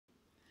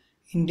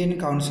Indian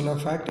Council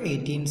of Act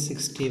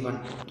 1861.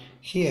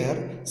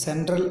 Here,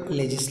 Central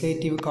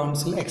Legislative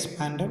Council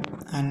expanded,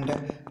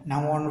 and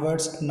now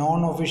onwards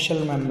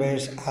non-official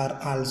members are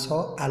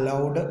also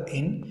allowed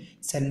in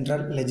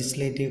Central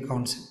Legislative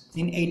Council.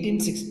 In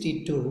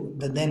 1862,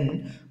 the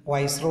then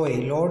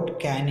Viceroy Lord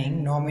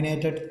Canning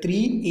nominated 3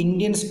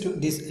 Indians to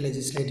this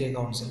Legislative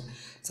Council,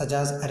 such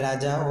as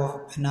Raja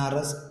of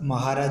Benares,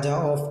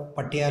 Maharaja of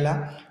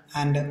Patiala,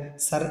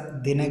 and Sir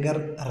Dinagar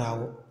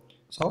Rao.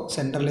 So,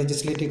 Central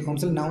Legislative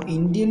Council, now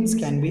Indians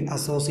can be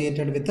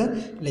associated with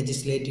the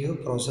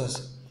legislative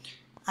process.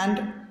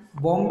 And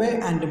Bombay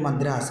and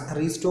Madras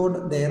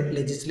restored their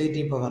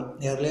legislative power.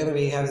 Earlier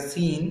we have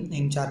seen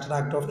in Charter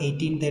Act of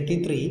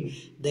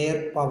 1833,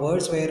 their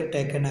powers were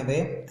taken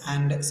away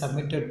and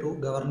submitted to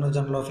Governor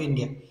General of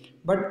India.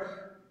 But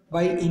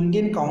by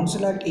Indian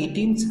Council Act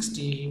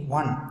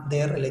 1861,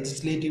 their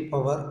legislative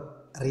power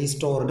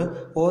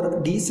restored,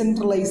 or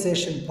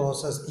decentralization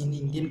process in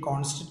Indian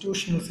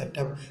constitutional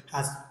setup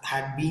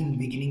had been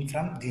beginning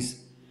from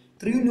this.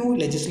 3 new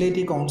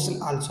legislative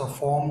council also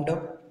formed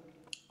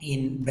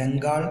in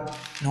Bengal,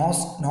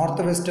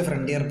 northwest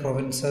frontier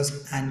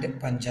provinces and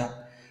Punjab.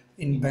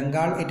 In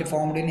Bengal it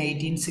formed in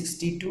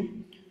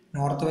 1862,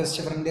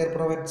 northwest frontier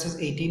provinces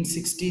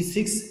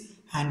 1866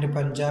 and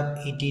Punjab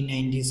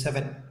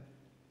 1897.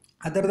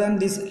 Other than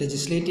this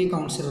legislative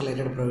council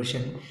related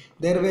provision,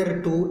 there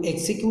were 2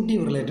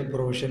 executive related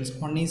provisions.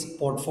 One is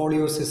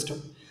portfolio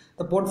system.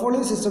 The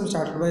portfolio system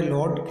started by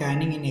Lord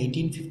Canning in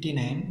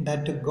 1859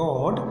 that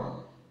got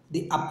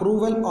the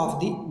approval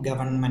of the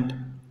government.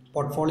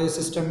 Portfolio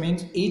system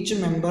means each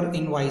member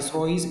in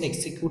Viceroy's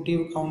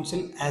executive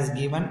council has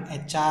given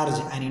a charge,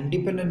 an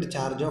independent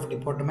charge of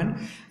department,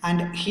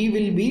 and he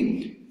will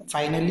be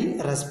finally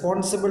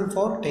responsible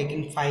for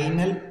taking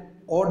final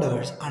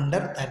orders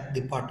under that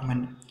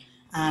department.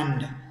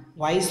 And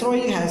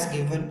Viceroy has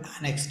given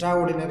an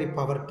extraordinary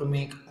power to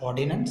make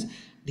ordinance.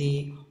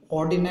 The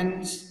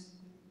ordinance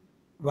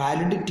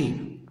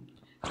validity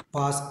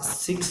was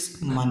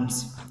 6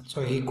 months.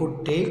 So he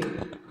could take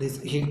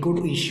this, he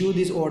could issue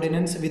this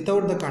ordinance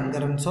without the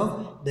concurrence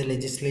of the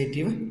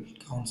Legislative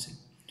Council.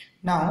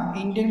 Now,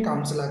 Indian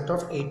Council Act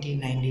of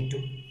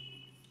 1892.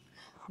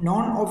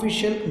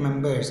 Non-official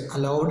members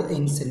allowed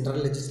in Central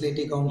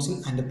Legislative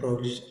Council and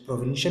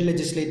Provincial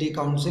Legislative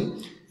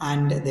Council,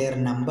 and their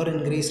number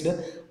increased,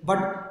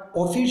 but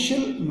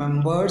official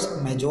members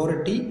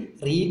majority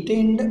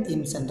retained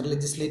in Central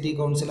Legislative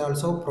Council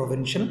also,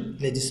 Provincial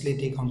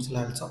Legislative Council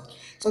also.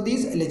 So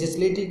these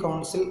Legislative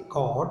Council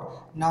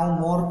got now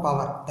more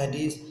power, that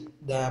is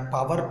the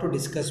power to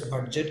discuss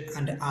budget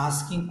and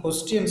asking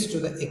questions to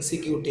the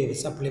executive,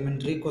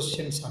 supplementary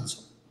questions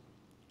also.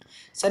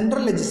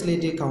 Central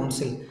Legislative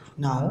Council.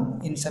 Now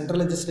in Central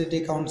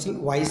Legislative Council,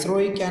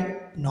 Viceroy can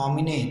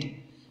nominate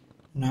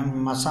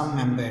some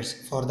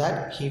members. For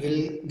that he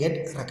will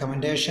get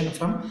recommendation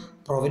from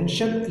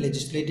Provincial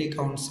Legislative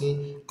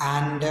Council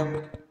and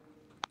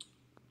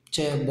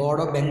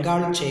Board of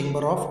Bengal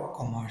Chamber of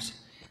Commerce.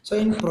 So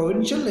in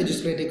Provincial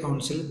Legislative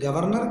Council,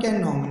 Governor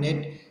can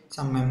nominate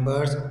some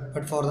members,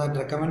 but for that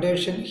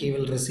recommendation he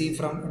will receive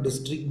from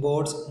district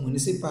boards,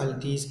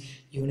 municipalities,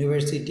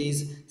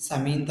 universities,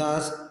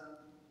 samintas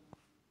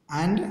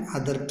and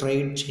other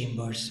trade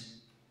chambers.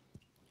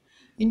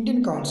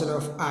 Indian Council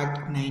of Act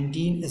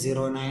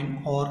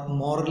 1909 or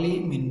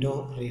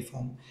Morley-Minto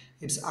Reform.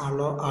 It's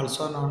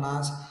also known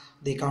as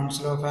the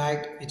Council of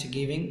Act which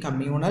giving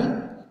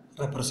communal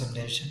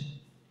representation.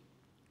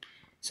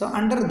 So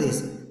under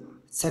this,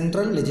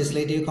 Central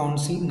Legislative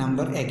Council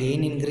number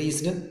again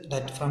increased,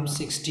 that from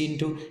 16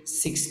 to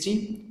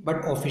 60,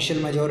 but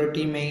official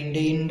majority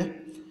maintained,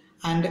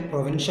 and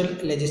Provincial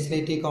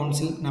Legislative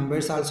Council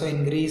numbers also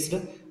increased,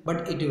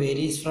 but it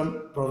varies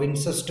from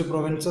provinces to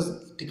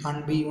provinces, it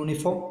can't be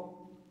uniform.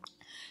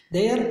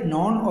 Their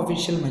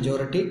non-official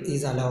majority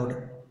is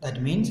allowed. That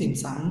means in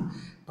some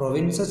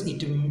provinces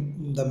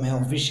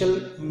the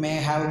official may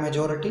have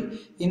majority,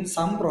 in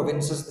some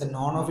provinces the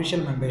non-official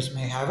members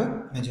may have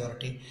a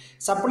majority.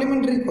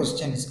 Supplementary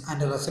questions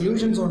and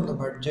resolutions on the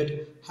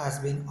budget has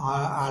been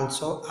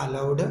also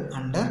allowed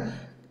under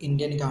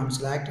Indian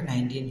Council Act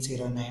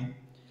 1909.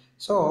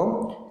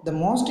 So, the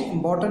most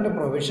important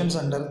provisions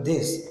under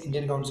this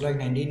Indian Council Act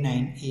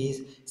 1909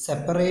 is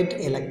separate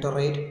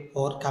electorate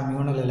or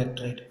communal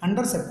electorate.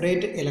 Under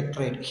separate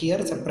electorate,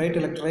 here separate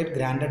electorate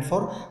granted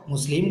for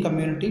Muslim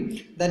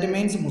community. That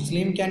means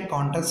Muslim can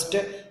contest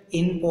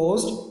in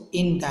post,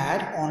 in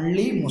that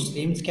only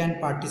Muslims can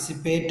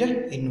participate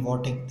in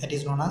voting. That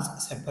is known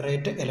as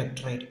separate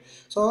electorate.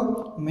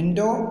 So,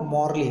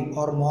 Minto-Morley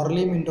or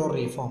Morley-Minto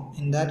reform.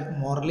 In that,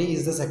 Morley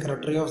is the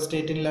Secretary of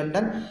State in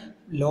London.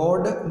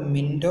 Lord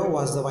Minto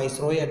was the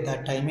Viceroy at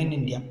that time in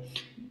India.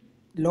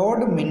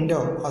 Lord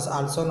Minto was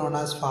also known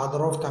as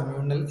father of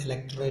communal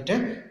electorate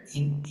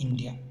in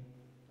India.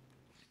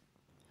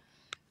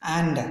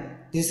 And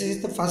this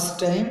is the first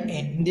time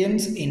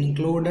Indians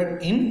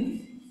included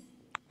in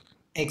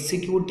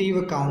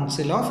Executive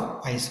Council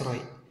of Viceroy.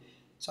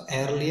 So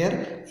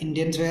earlier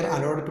Indians were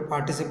allowed to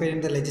participate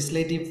in the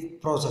legislative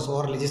process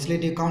or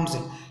legislative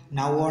council.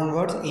 Now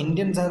onwards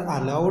Indians are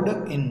allowed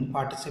in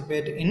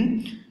participate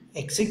in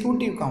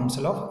executive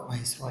council of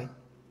Viceroy.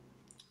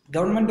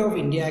 Government of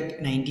India Act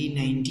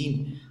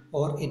 1919,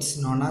 or it's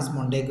known as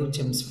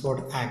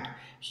Montagu-Chelmsford Act.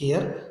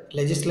 Here,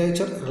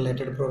 legislature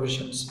related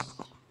provisions.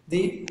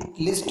 The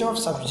list of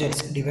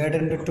subjects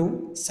divided into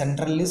two,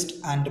 central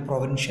list and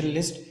provincial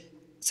list.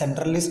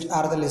 Central list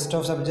are the list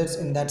of subjects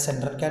in that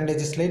central can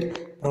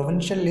legislate.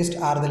 Provincial list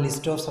are the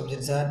list of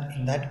subjects that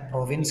in that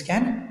province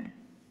can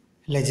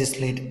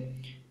legislate.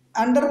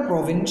 Under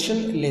provincial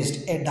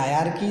list, a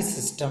diarchy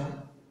system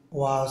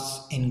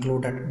was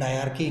included.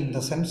 Diarchy in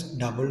the sense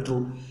double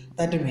rule.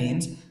 That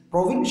means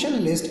provincial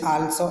list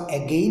also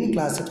again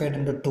classified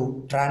into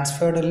two,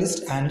 transferred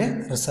list and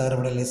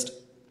reserved list.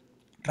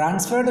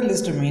 Transferred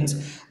list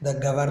means the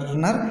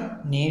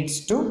governor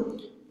needs to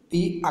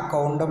be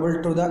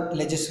accountable to the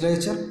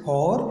legislature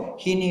or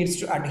he needs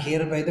to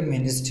adhere by the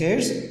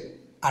minister's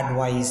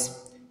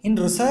advice. In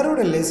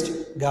reserved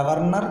list,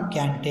 governor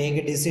can take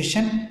a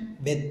decision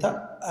with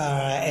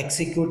the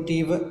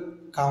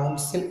executive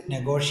council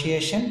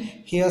negotiation.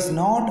 He is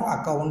not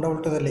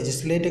accountable to the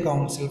legislative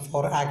council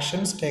for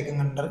actions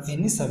taken under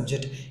any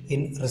subject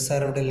in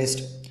reserved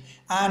list.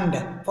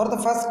 And for the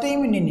first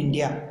time in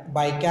India,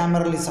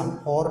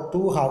 bicameralism or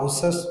two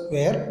houses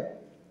were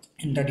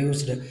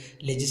introduced,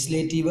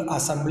 legislative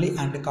assembly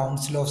and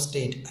council of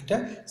state at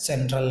a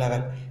central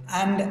level,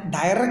 and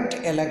direct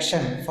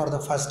election for the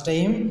first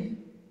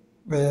time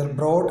were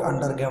brought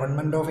under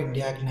Government of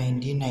India Act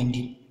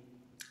 1990.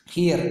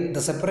 Here,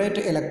 the separate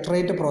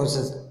electorate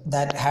process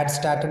that had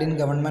started in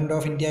Government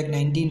of India Act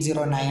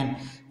 1909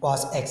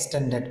 was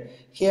extended.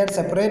 Here,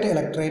 separate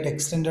electorate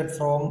extended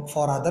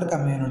for other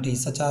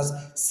communities such as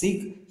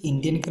Sikh,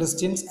 Indian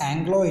Christians,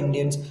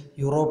 Anglo-Indians,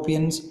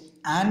 Europeans,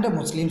 and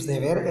Muslims they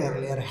were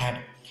earlier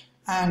had.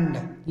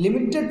 And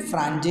limited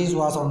franchise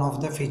was one of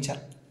the feature.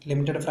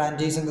 Limited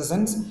franchise in the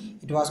sense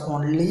it was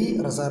only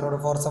reserved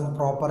for some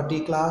property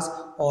class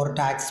or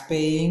tax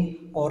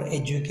paying or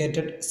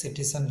educated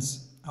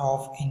citizens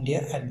of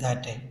India at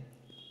that time.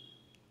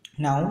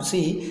 Now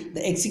see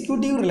the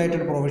executive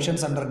related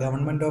provisions under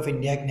Government of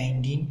India Act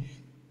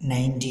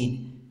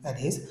 1919, that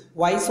is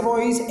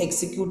Viceroy's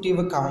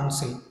Executive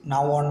Council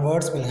now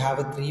onwards will have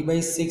a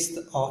 3/6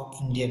 of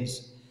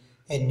Indians.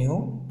 A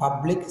new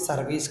Public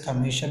Service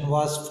Commission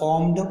was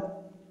formed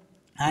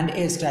and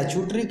a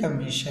statutory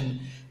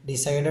commission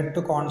decided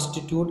to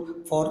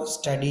constitute for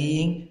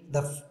studying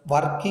the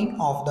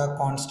working of the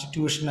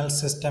constitutional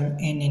system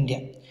in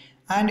India.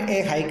 And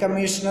a High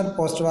Commissioner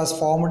post was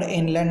formed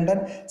in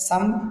London.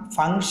 Some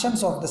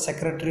functions of the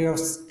Secretary of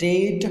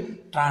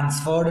State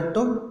transferred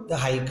to the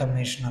High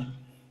Commissioner.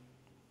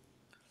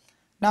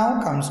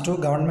 Now comes to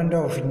Government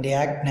of India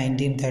Act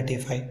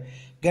 1935.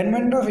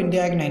 Government of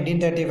India Act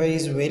 1935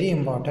 is very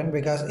important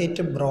because it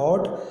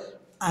brought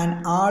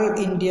an all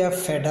India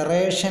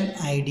federation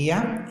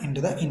idea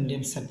into the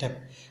Indian setup.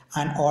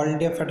 An all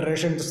India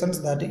federation in the sense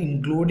that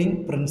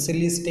including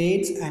princely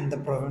states and the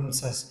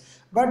provinces.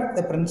 But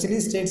the princely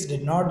states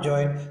did not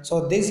join,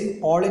 so this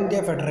all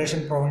India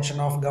federation provision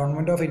of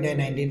Government of India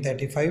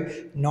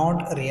 1935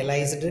 not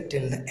realized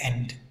till the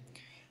end.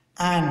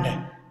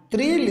 And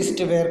three lists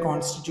were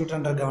constituted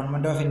under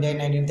Government of India in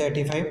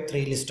 1935.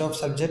 Three lists of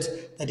subjects,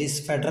 that is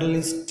federal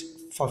list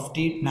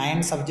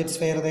 59 subjects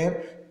were there,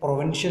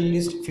 provincial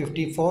list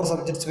 54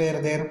 subjects were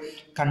there,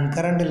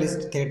 concurrent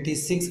list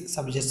 36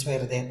 subjects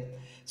were there.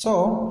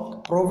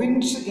 So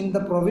in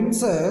the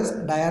provinces,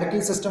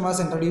 diarchy system was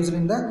introduced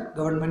in the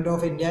Government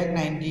of India Act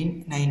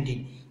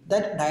 1919.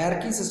 That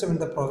diarchy system in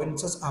the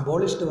provinces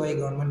abolished by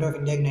Government of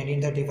India Act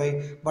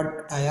 1935,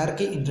 but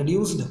diarchy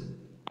introduced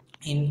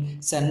in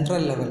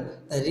central level,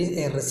 that is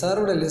a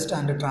reserved list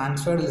and a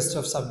transferred list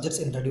of subjects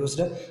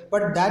introduced,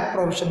 but that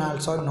provision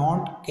also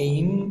not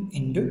came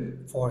into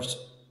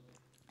force.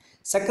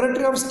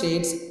 Secretary of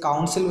State's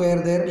council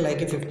were there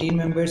like 15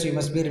 members, you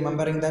must be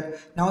remembering that.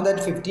 Now that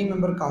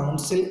 15-member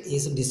council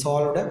is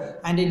dissolved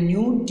and a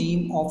new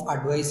team of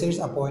advisors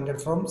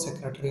appointed from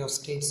Secretary of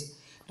State's.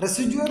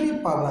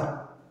 Residuary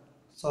power.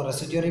 So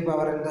residuary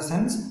power in the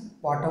sense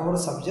whatever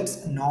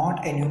subjects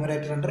not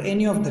enumerated under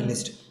any of the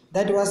list,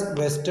 that was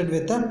vested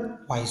with the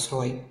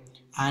Viceroy.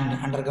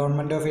 And under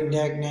Government of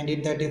India Act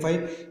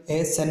 1935,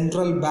 a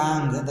central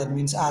bank, that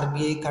means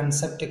RBI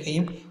concept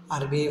came.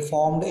 RBI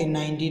formed in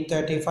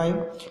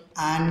 1935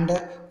 and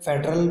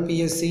federal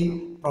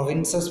PSC,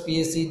 provinces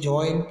PSC,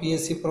 joint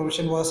PSC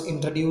provision was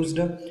introduced,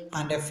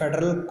 and a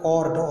federal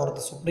court or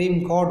the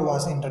Supreme Court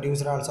was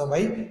introduced also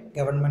by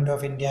Government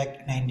of India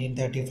Act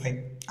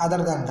 1935.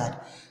 Other than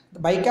that, the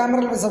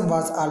bicameralism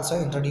was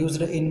also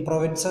introduced in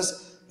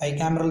provinces.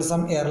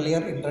 Bicameralism earlier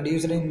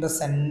introduced in the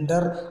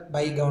center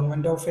by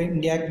Government of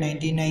India Act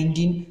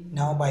 1919.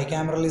 Now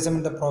bicameralism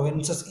in the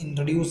provinces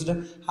introduced.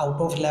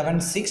 Out of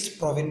 11, 6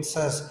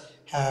 provinces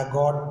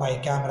got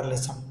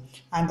bicameralism.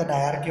 And the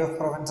diarchy of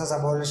provinces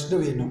abolished,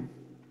 we know.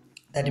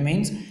 That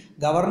means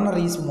governor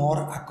is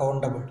more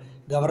accountable.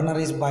 Governor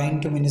is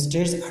bound to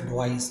minister's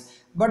advice.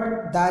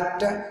 but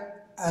that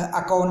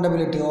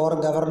accountability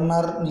or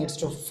governor needs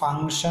to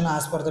function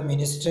as per the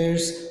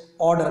minister's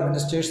order,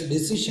 minister's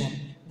decision.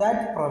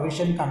 That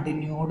provision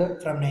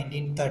continued from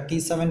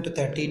 1937 to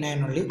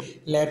 39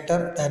 only.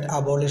 Later that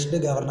abolished, the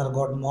governor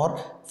got more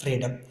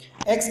freedom.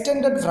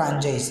 Extended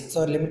franchise,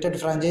 so limited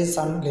franchise,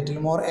 some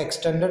little more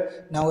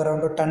extended. Now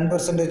around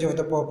 10% of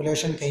the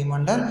population came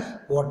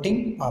under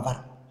voting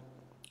power.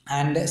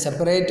 And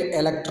separate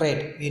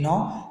electorate, we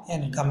know,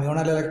 in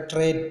communal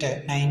electorate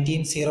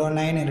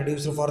 1909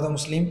 introduced for the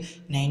Muslim,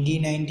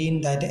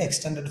 1919 that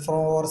extended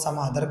for some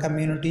other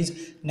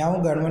communities. Now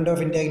government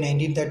of India in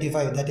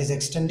 1935 that is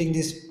extending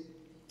this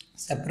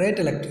separate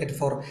electorate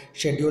for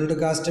scheduled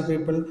caste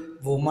people,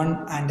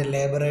 women and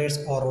laborers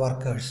or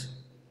workers.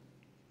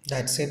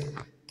 That's it.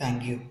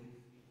 Thank you.